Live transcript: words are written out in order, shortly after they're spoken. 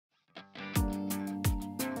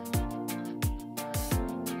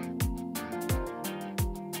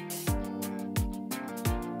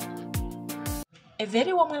A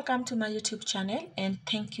very warm welcome to my YouTube channel, and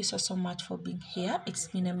thank you so much for being here. It's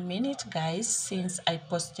been a minute, guys, since I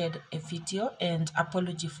posted a video, and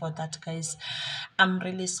apology for that, guys. I'm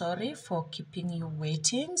really sorry for keeping you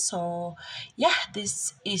waiting. So yeah,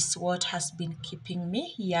 this is what has been keeping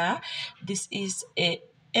me here. This is a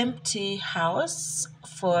empty house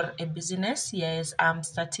for a business. Yes, I'm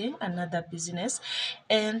starting another business,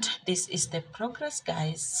 and this is the progress,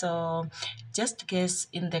 guys. So just guess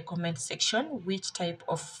in the comment section which type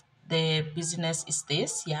of the business is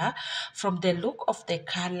this. Yeah, from the look of the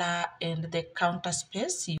color and the counter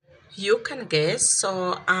space, you can guess.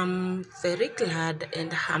 So I'm very glad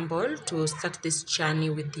and humbled to start this journey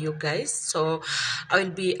with you guys. So I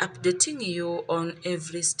will be updating you on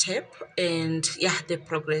every step and yeah, the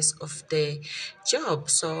progress of the job.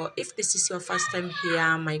 So if this is your first time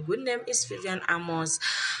here, my good name is Vivian Amos.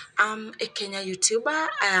 I'm a Kenya YouTuber.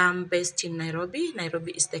 I am based in Nairobi.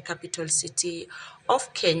 Nairobi is the capital city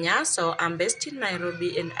of Kenya. So I'm based in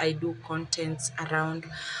Nairobi and I do contents around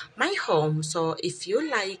my home. So if you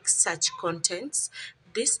like such contents,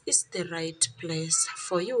 this is the right place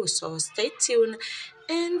for you. So stay tuned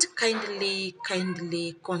and kindly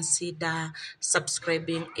consider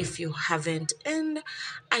subscribing if you haven't, and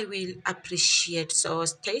I will appreciate. So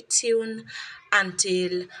stay tuned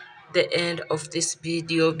until the end of this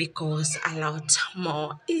video because a lot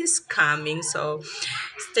more is coming. So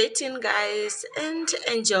stay tuned, guys, and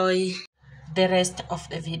enjoy the rest of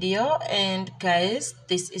the video. And guys,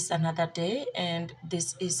 this is another day, and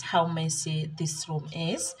this is how messy this room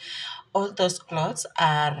is. All those clothes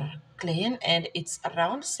are clean, and it's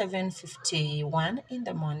around 7:51 in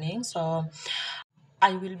the morning. So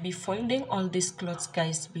I will be folding all these clothes,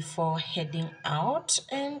 guys, before heading out.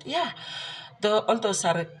 And yeah, all those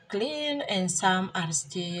are clean and some are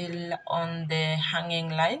still on the hanging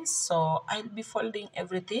lines. So I'll be folding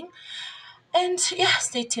everything. And yeah,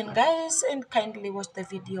 stay tuned, guys, and kindly watch the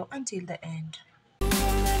video until the end.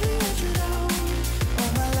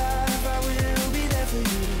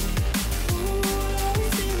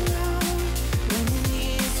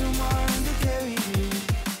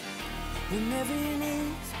 Whenever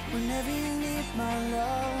you need my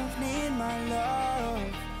love, need my love.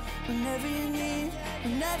 Whenever you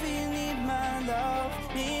need my love,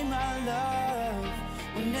 need my love.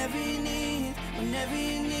 Whenever you need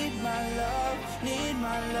my love, need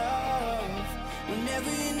my love.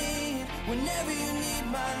 Whenever you need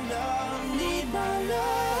my love, need my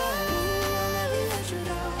love. I'll never let you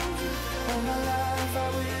down. All my life I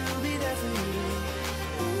will be there for you.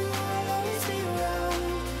 I'll always be around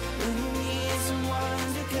when you need someone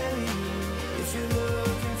to carry you. If you're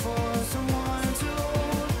looking for someone to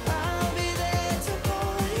hold, I'll be there to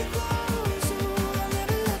pull you close. I'll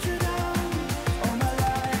never let you down. All my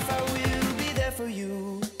life I will be there for you.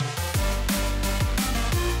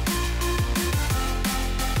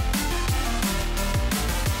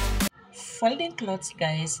 Folding clothes,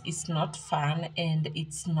 guys, is not fun and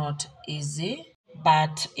it's not easy,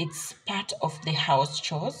 but it's part of the house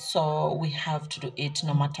chores, so we have to do it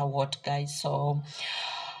no matter what, guys. So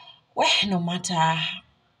well, no matter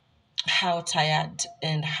how tired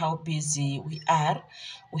and how busy we are,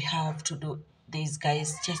 we have to do these,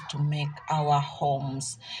 guys, just to make our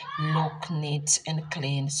homes look neat and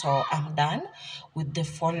clean. So I'm done with the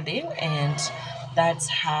folding, and that's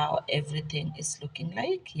how everything is looking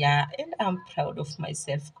like. Yeah, and I'm proud of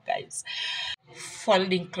myself, guys.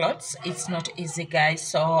 Folding clothes, it's not easy, guys.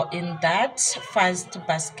 So in that first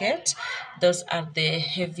basket, those are the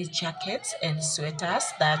heavy jackets and sweaters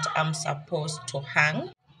that I'm supposed to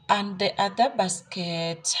hang, and the other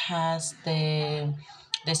basket has the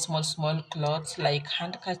small clothes like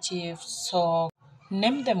handkerchiefs, socks,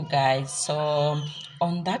 name them, guys. So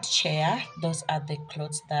on that chair, those are the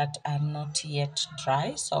clothes that are not yet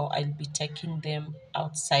dry, so I'll be taking them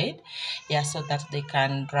outside, yeah, so that they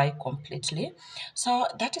can dry completely. So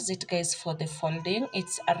that is it, guys, for the folding.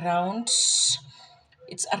 It's around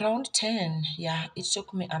 10. Yeah, it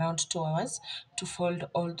took me around 2 hours to fold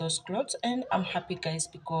all those clothes, and I'm happy, guys,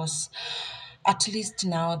 because at least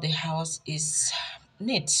now the house is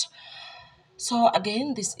neat. So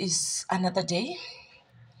again, this is another day,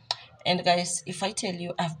 and guys, if I tell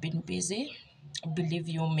you I've been busy, believe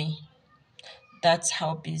you me, that's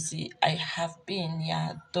how busy I have been.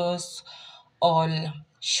 Yeah, those all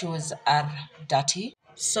shoes are dirty.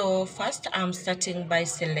 So first I'm starting by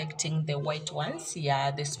selecting the white ones. Yeah,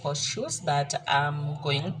 the sports shoes that I'm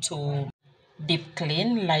going to deep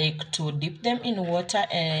clean, like to dip them in water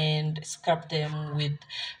and scrub them with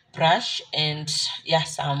brush and yeah,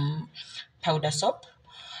 some powder soap,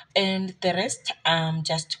 and the rest I'm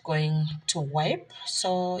just going to wipe.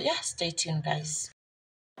 So yeah, stay tuned, guys.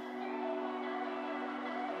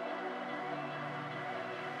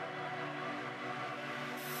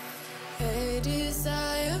 Hey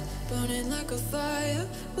desire, burning like a fire.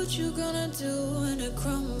 What you gonna do when it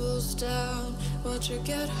crumbles down? Watch it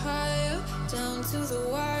get higher, down to the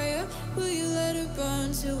wire. Will you let it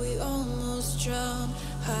burn till we almost drown?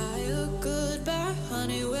 Higher, goodbye,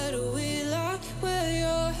 honey, where do we lie? Where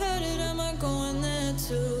you're headed, am I going there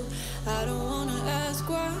too? I don't wanna ask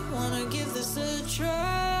why, wanna give this a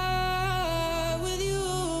try with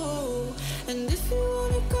you. And if you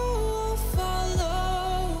wanna go, I'll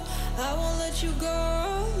follow. I won't let you go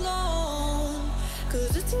alone,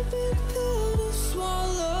 'cause it's a big pill to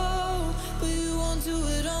swallow, but you won't do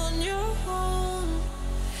it on your own.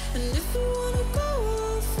 And if you wanna go,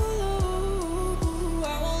 I'll follow.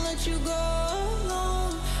 I won't let you go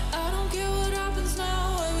alone. I don't care what happens now,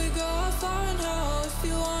 where we go, how far and how. If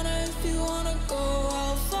you wanna go,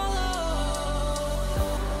 I'll follow.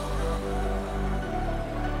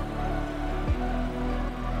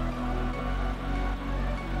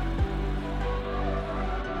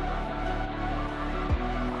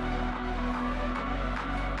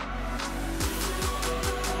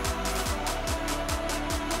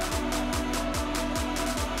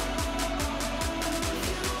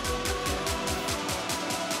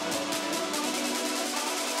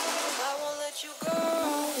 I won't let you go. I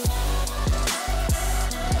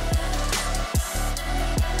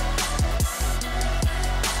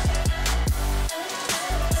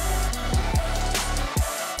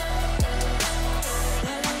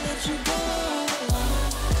won't let you go.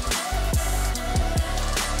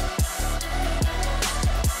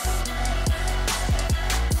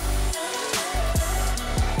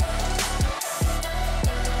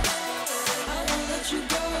 I won't let you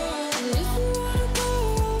go. And if you wanna go,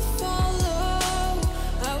 I'll follow.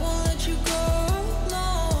 I won't let you go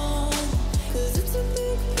alone, 'cause it's a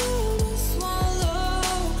big pill to swallow,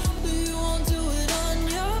 but you won't do it on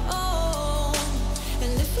your own.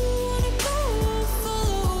 And if you wanna go, I'll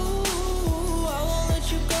follow. I won't let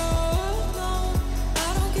you go alone. I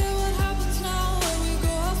don't care what happens now, where we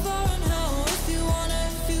go, how far and how. If you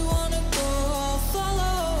wanna go, I'll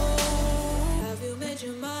follow. Have you made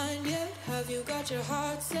your mind yet? Have you got your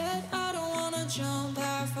heart set? I don't wanna jump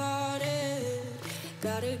half-hearted.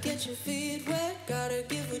 Gotta get your feet wet, gotta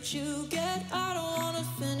give what you get. I don't wanna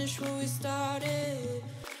finish what we started.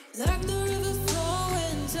 Like the river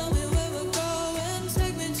flowing, tell me where we're going.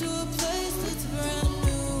 Take me to a place that's brand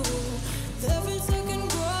new. Every second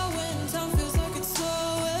growing, time feels like it's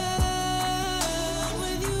slowing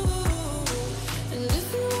with you. And if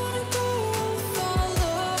you wanna go, I'll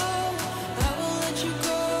follow. I won't let you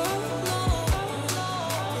go alone.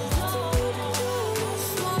 It's a big pill to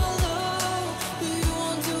swallow, but you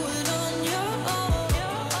won't do it on your own.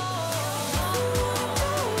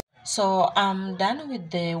 So I'm done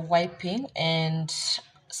with the wiping and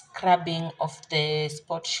scrubbing of the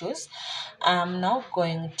sport shoes. I'm now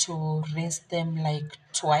going to rinse them like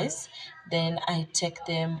twice, then I take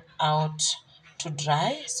them out to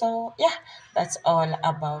dry. So yeah, that's all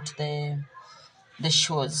about the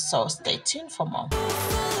shoes, so stay tuned for more. I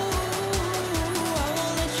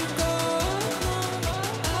won't let you go alone.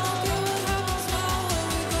 I don't care what happens now, where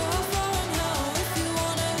we go, how far and how. If you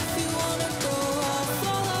wanna go, I'll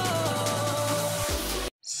follow.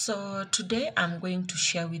 So today I'm going to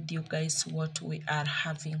share with you guys what we are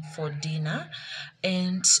having for dinner,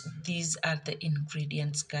 and these are the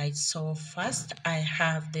ingredients, guys. So first I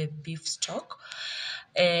have the beef stock.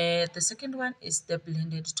 The second one is the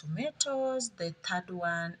blended tomatoes. The third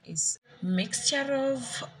one is mixture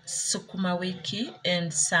of sukuma wiki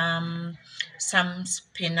and some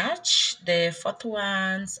spinach. The fourth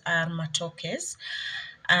ones are matokes,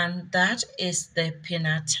 and that is the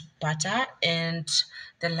peanut butter, and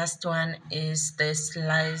the last one is the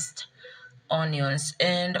sliced onions.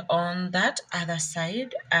 And on that other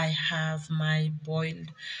side I have my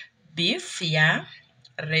boiled beef, yeah,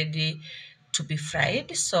 ready to be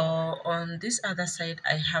fried. So on this other side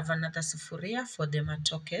I have another sufuria for the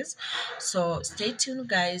matokes. So stay tuned,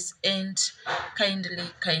 guys, and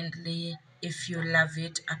kindly, if you love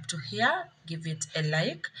it up to here, give it a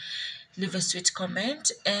like, leave a sweet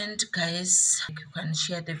comment, and guys, you can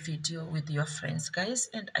share the video with your friends, guys,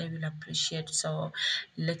 and I will appreciate. So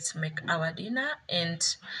let's make our dinner, and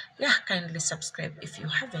yeah, kindly subscribe if you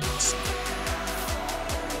haven't. So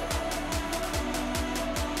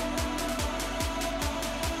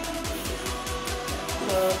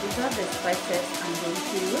these are the spices I'm going to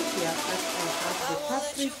use. Yeah, first I have the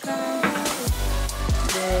paprika,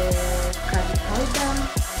 the curry powder,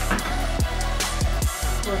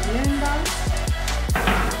 coriander,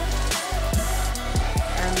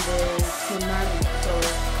 and the turmeric. So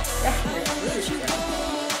yeah, let's do this.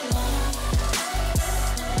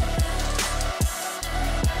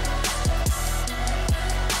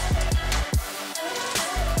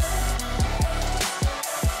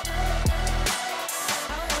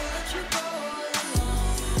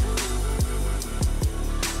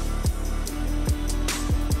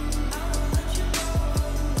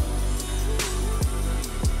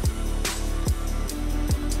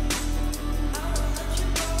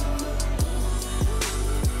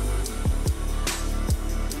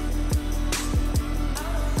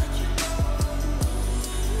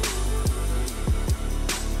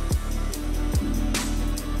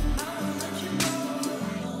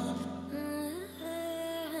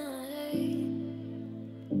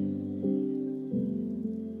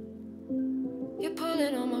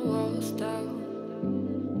 pulling all my walls down.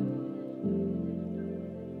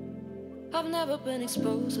 I've never been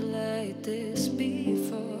exposed like this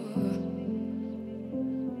before.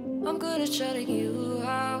 I'm good at shutting you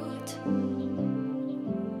out.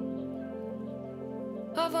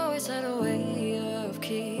 I've always had a way of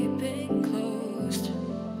keeping closed.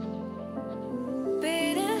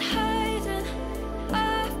 Beating, hiding,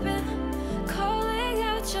 I've been calling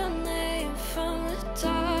out your name from the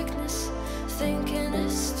darkness, thinking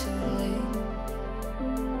it's too late.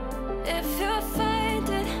 If you're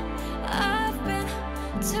finding I've been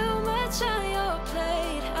too much on your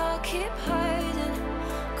plate, I'll keep hiding,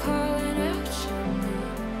 calling out your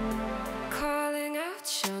name, calling out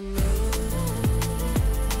your name.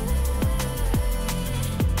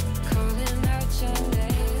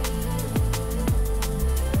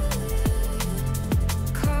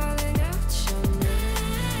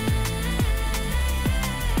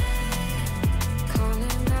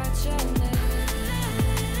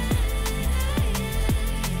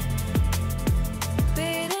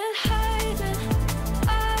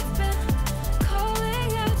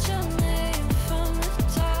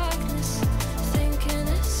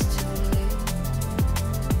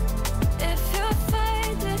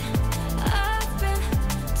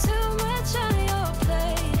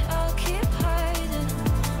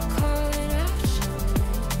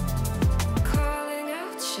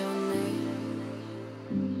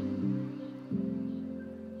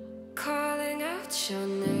 Your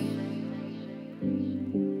name.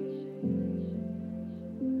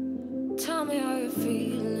 Tell me how you're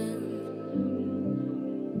feeling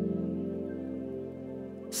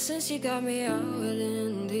since you got me out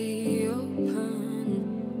in the open.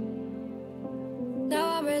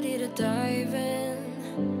 Now I'm ready to dive in.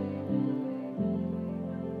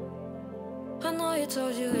 I know you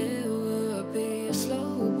told you it would be a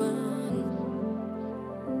slow burn.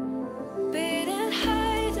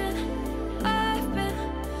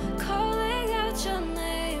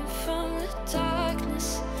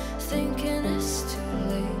 Thinking it's too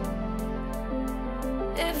late.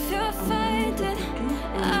 If you're finding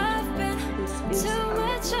I've been too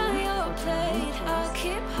much on your plate, I'll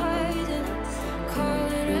keep hiding,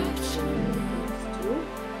 calling out your name,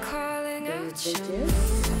 calling out your name,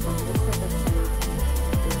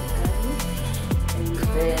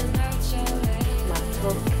 calling out your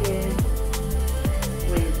name.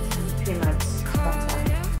 With peanuts butter.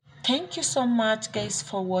 Thank you so much guys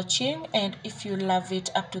for watching, and if you love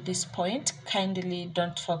it up to this point, kindly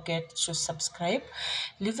don't forget to subscribe,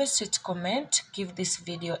 leave a sweet comment, give this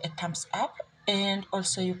video a thumbs up, and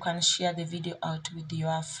also you can share the video out with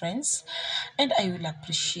your friends, and I will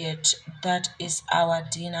appreciate. That is our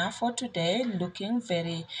dinner for today, looking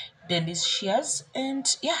very delicious. And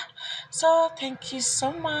yeah, so thank you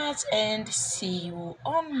so much, and see you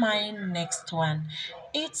on my next one.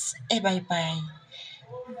 It's a bye bye.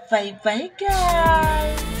 Bye bye,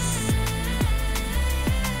 guys.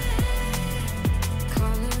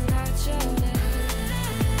 Calling out your name.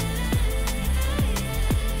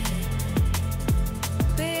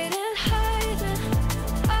 Beating, hiding,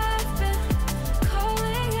 I've been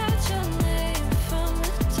calling out your name from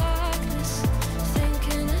the darkness,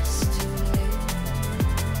 thinking it's too late.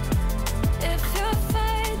 If you're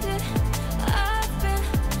finding I've been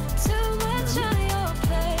too much on your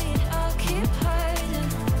plate, I'll keep hiding,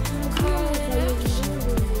 calling out your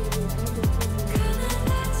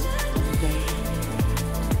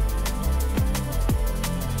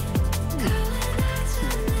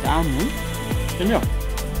Tamu. Entendeu?